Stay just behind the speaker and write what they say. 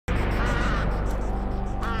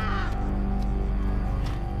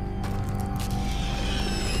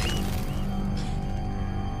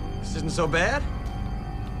isn't so bad.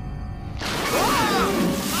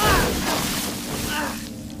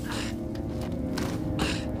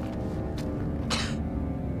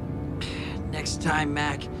 Next time,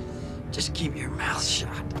 Mac, just keep your mouth shut.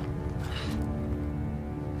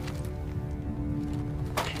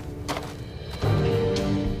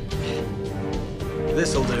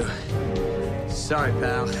 This'll do. Sorry,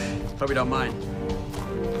 pal. Hope you don't mind.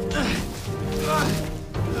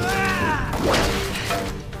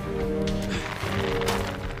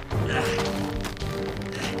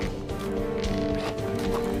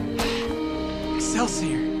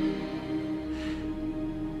 Excelsior.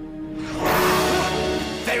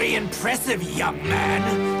 Very impressive, young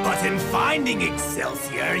man. But in finding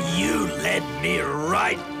Excelsior, you led me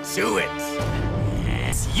right to it.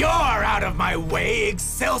 Yes, you're out of my way,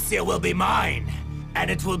 Excelsior will be mine. And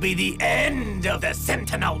it will be the end of the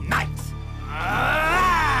Sentinel Knight.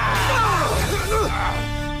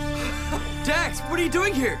 Dax, what are you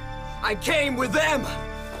doing here? I came with them.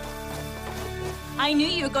 I knew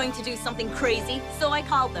you were going to do something crazy, so I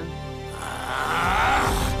called them.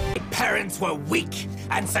 My parents were weak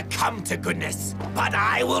and succumbed to goodness, but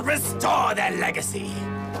I will restore their legacy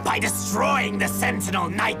by destroying the Sentinel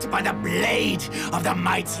Knight by the blade of the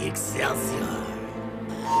mighty Excelsior.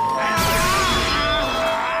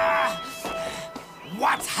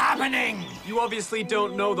 What's happening? You obviously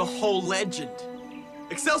don't know the whole legend.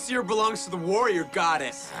 Excelsior belongs to the warrior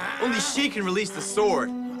goddess. Only she can release the sword.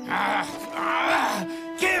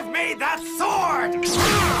 Give me that sword!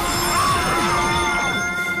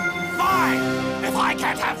 Fine! If I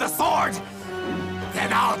can't have the sword,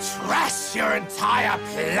 then I'll trash your entire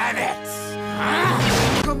planet!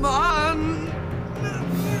 Come on!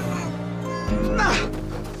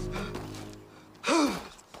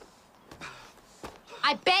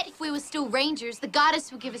 I bet if we were still Rangers, the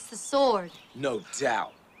goddess would give us the sword. No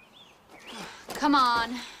doubt. Come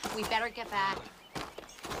on, we better get back.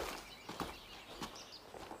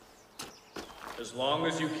 As long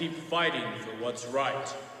as you keep fighting for what's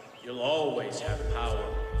right, you'll always have power.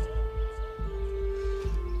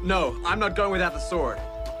 No, I'm not going without the sword.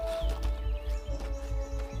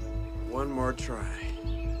 One more try.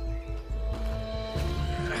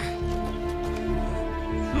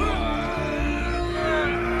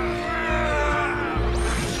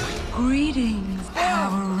 Greetings,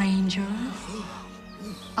 Power Rangers.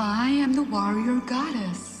 I am the warrior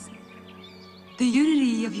goddess. The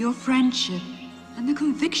unity of your friendship and the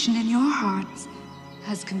conviction in your hearts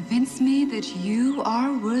has convinced me that you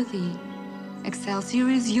are worthy. Excelsior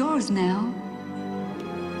is yours now.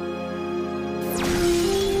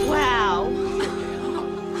 Wow.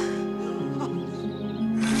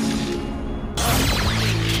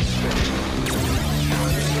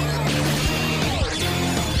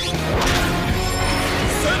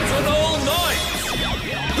 Sentinel Knight!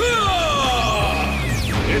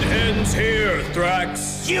 It ends here,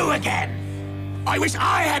 Thrax. You again! I wish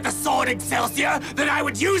I had the sword, Excelsior, that I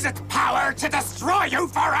would use its power to destroy you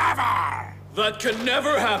forever! That can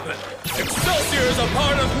never happen. Excelsior is a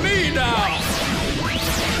part of me now!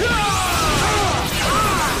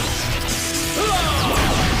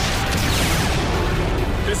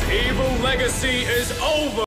 His evil legacy is over!